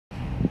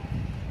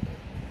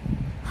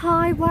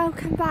Hi,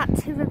 welcome back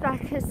to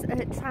Rebecca's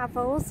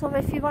Travels, or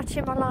if you're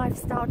watching my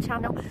lifestyle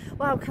channel,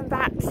 welcome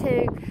back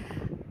to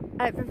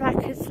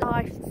Rebecca's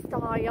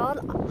Lifestyle.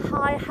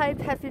 Hi, I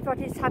hope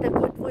everybody's had a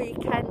good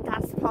weekend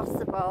as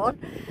possible.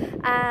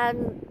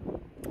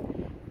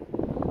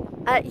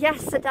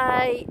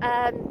 Yesterday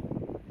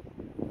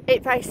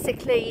it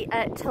basically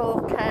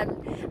took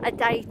a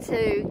day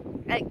to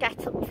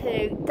get up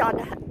to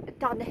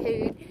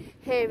Dunoon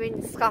here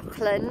in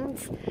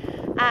Scotland,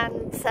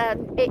 and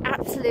it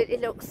absolutely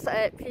looks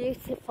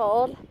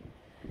beautiful.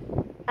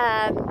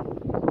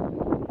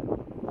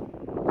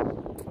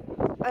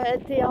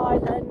 The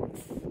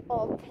island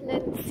or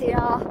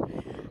peninsula,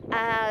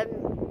 and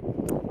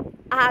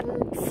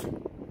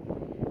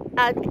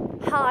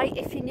hi,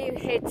 if you're new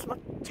here to my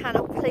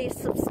channel, please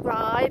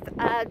subscribe.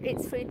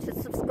 It's free to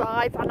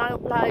subscribe, and I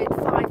upload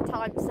 5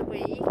 times a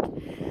week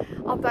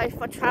on both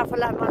my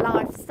travel and my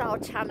lifestyle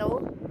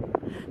channel.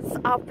 So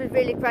I'll be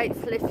really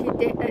grateful if you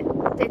did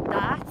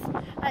that.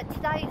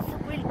 Today it's a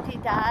windy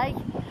day.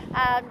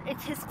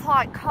 It is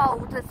quite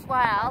cold as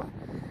well.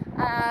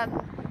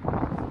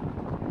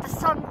 The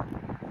sun,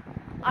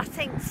 I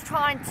think, is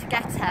trying to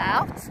get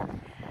out.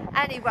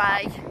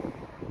 Anyway,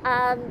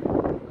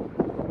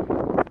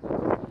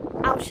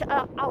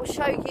 I'll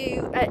show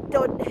you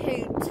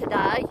Dunoon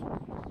today,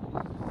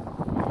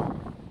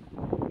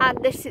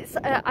 and this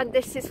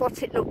is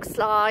what it looks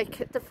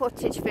like. The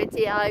footage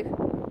video.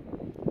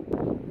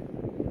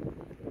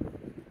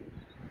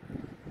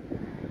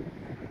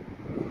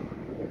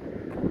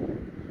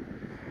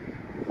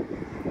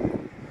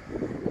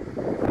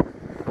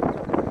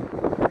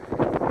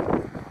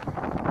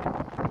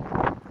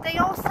 They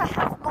also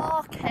have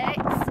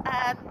markets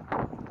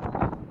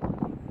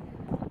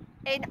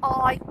in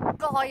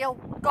Argyll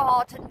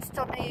Gardens,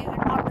 Dunoon,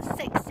 on the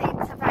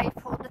 16th of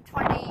April, the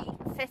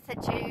 25th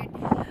of June,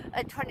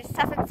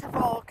 27th of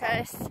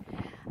August,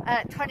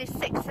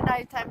 26th of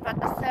November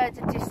and the 3rd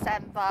of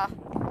December,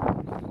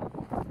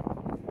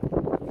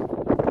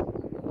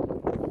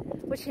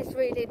 which is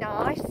really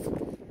nice.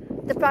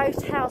 The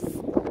boathouse,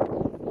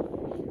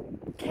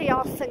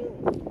 kiosk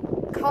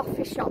and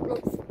coffee shop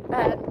looks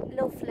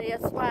lovely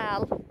as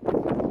well.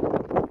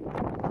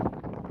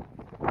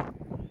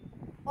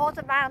 All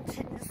the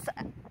mountains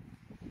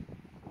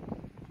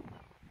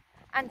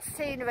and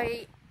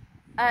scenery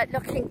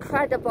look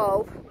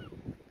incredible.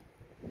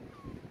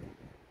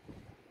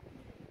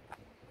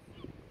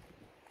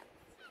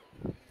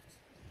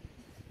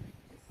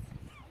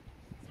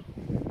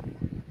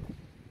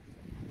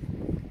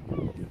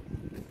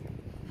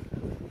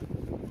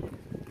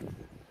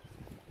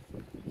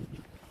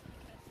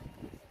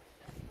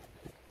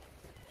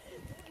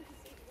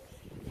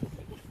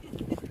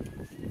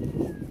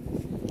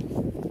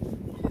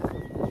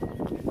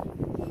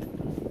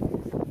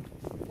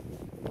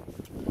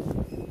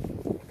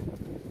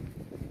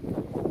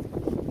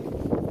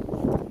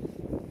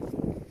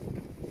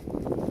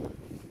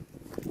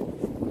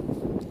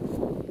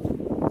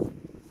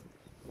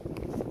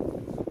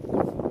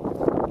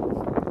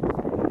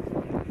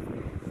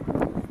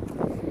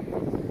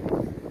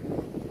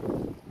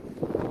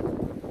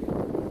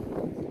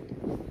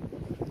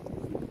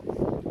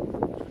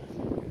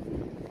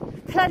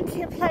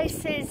 Plenty of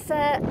places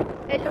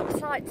it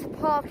looks like to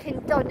park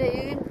in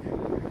Dunoon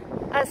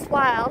as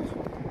well.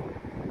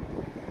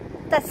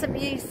 There's a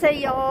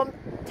museum,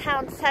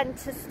 town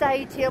centre,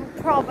 stadium,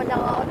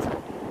 promenade,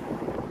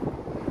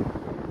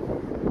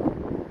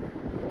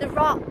 the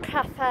Rock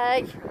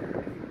Cafe,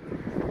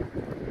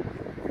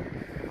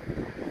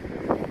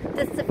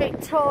 there's the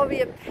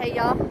Victorian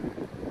Pier.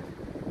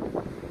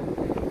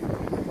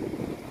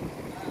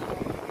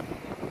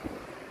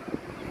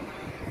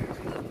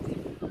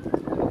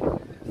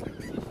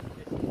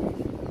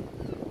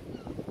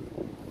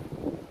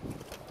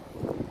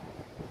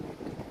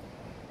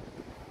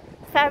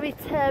 Ferry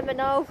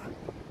terminal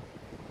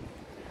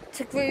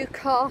to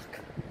Grewcock.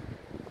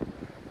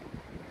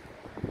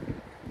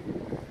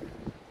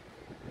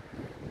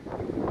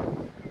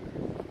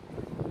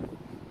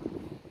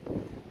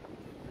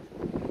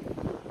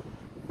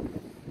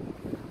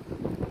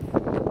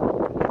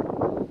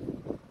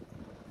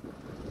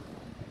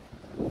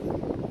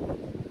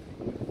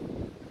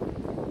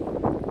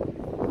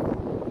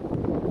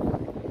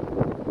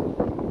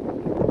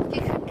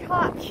 You can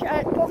catch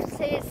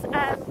buses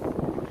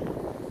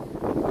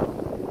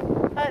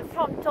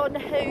from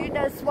Dunoon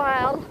as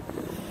well.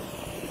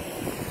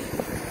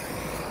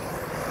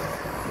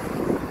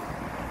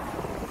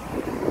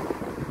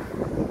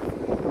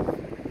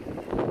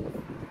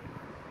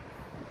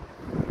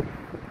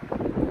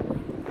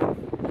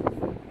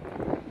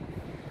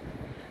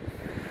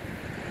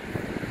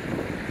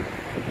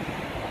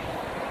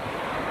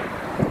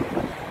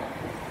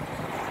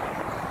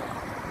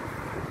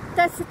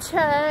 There's a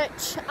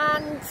church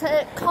and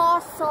a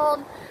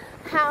castle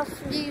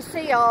house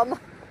museum,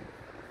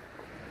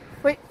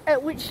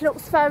 which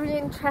looks very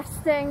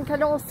interesting,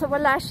 and also a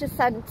leisure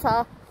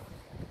centre.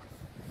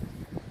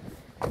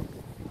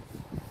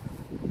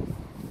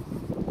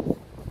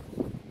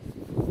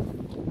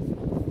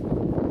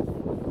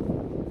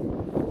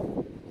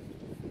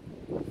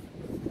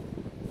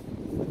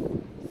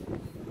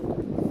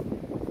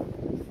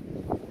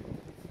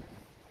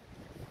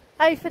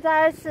 Over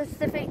there's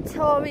the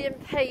Victorian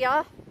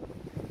Pier.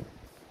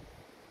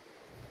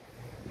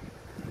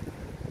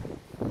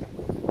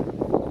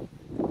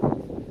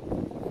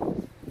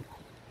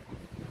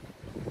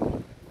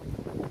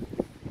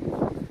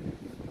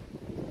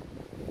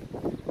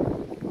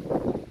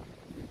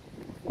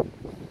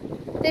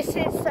 This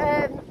is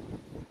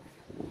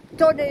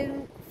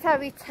Dunoon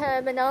ferry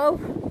terminal.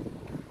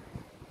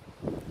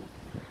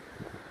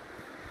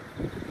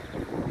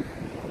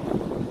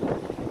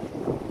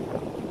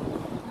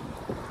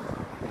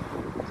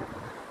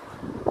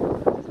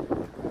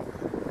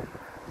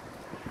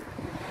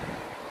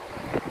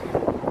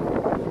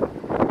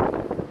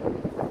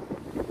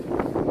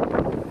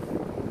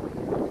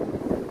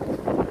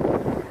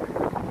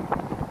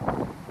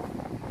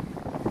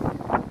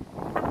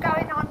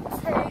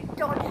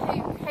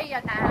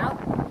 Now.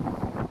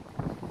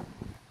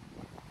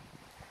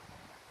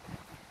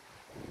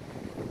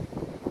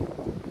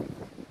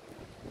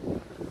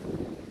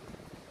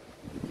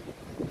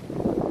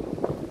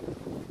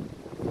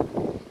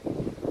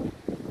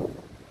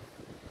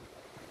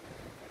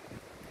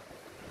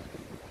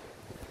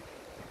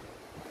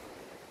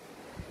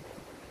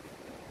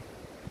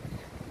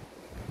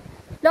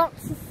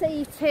 Lots of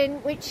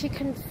seating which you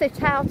can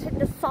sit out in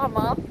the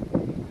summer.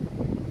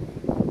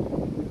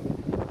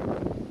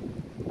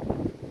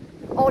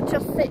 Or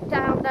just sit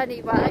down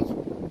anyway.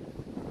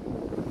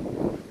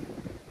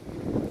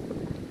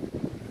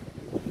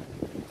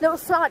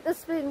 Looks like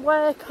there's been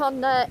work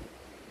on the,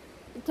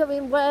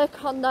 doing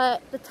work on the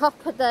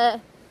top of the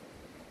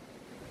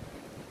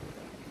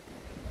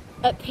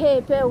pier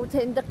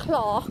building, the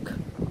clock.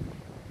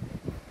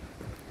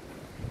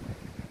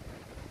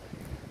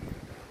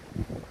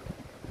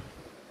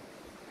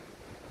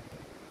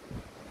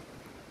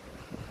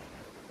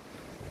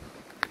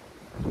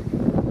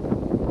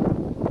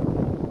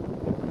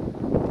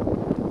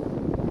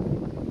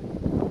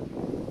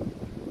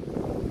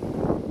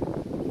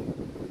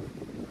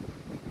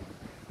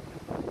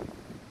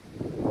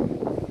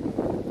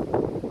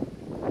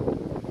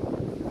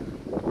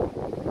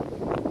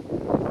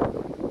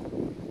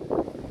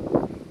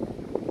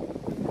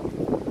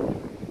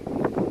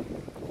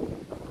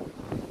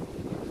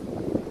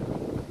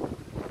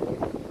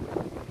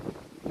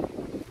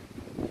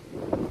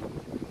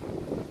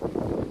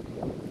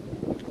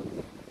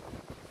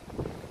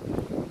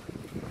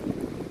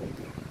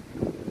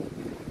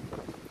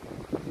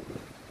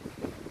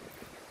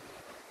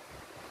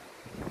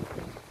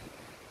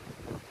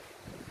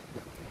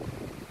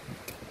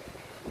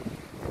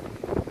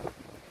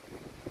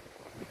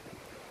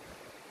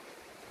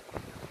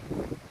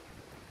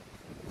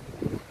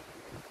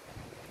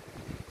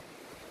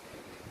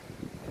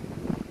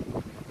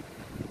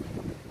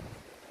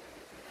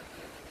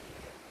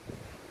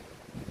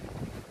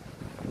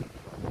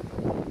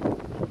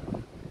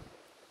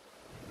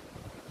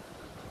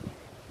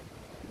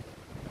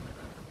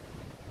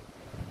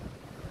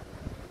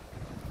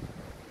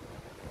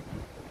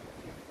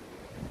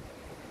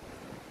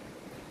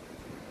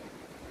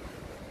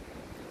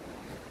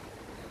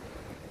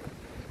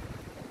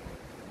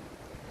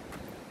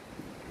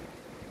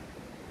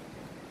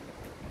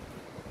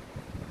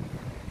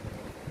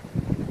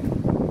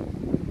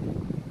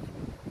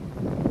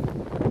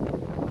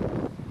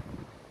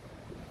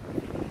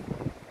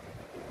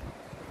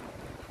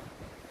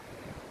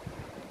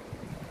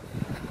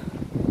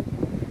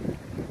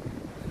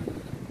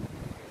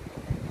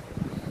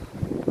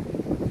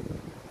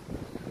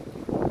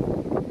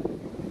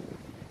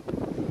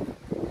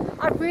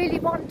 I really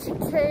wanted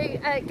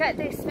to get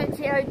this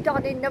video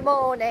done in the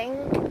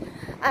morning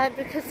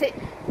because it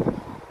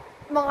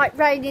might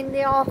rain in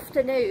the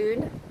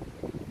afternoon.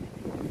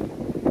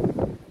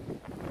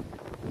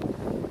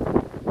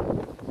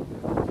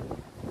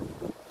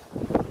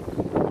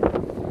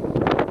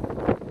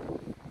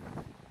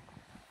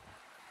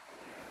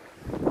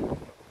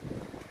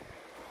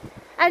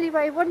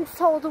 Anyway, once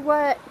all the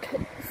work's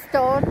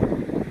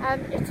done,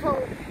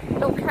 it'll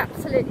look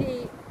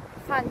absolutely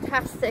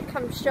fantastic,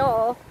 I'm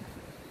sure.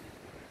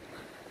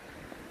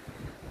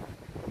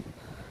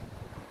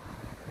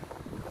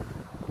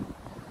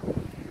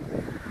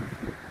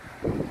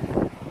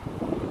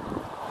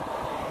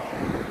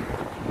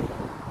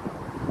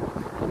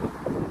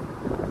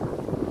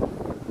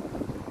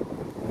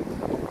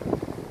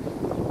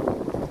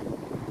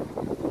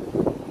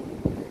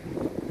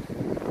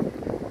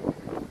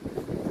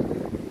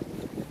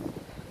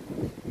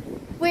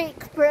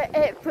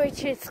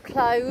 Bridge is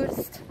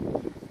closed.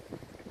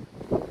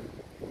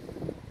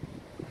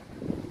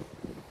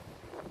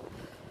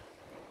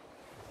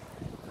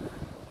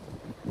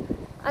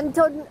 And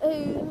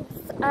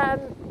Dunoon's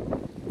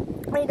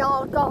in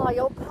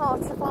Argyll,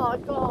 part of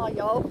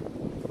Argyll.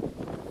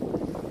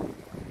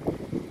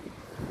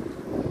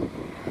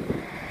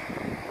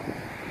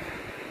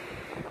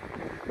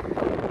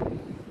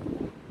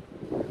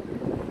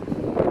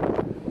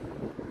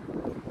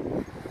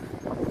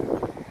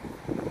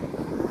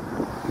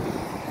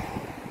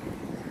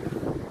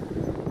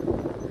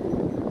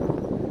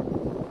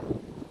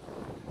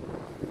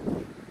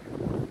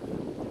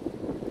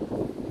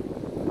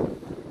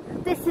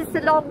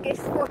 is the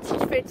longest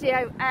footage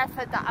video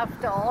ever that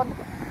I've done.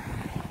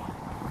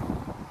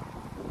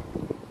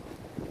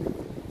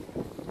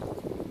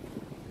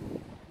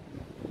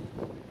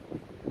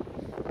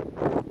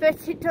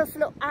 But it does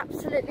look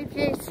absolutely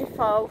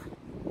beautiful.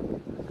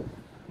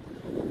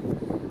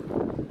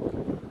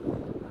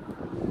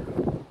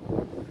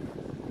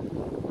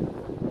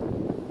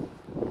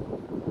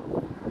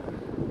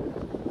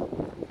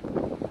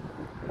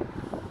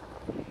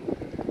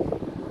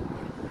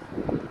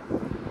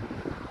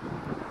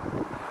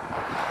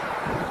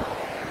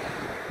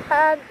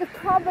 The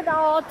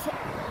promenade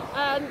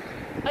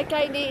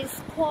again is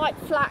quite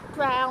flat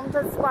ground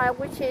as well,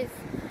 which is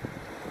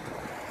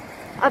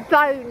a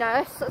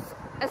bonus,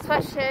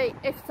 especially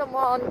if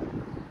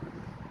someone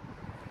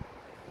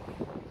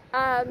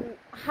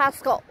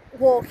has got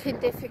walking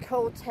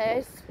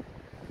difficulties.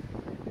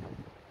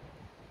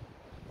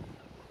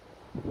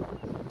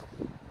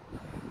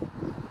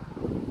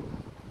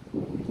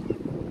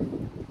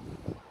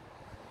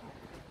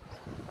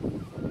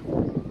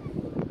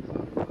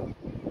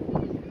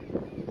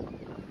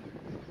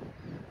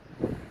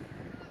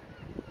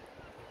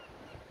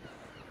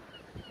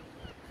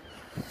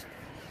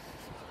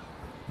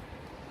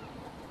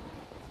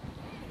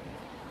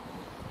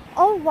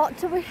 Oh, what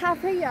do we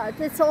have here?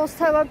 There's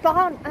also a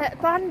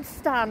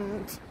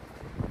bandstand.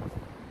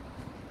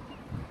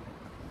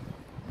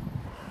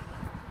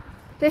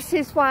 This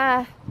is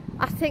where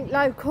I think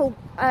local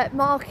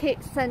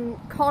markets and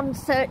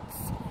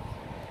concerts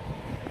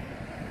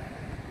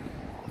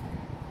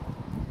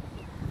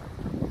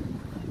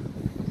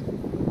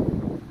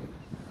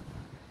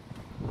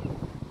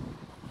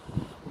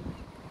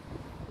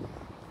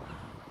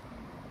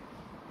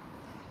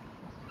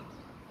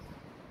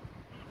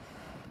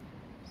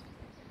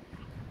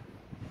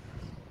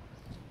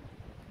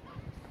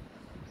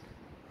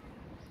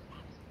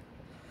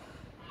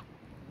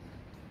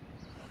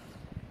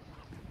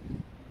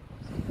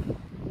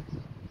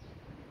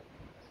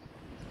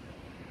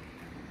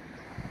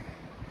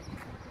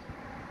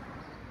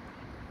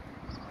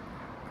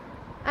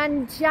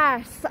and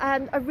yes,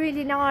 a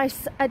really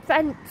nice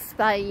event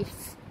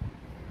space.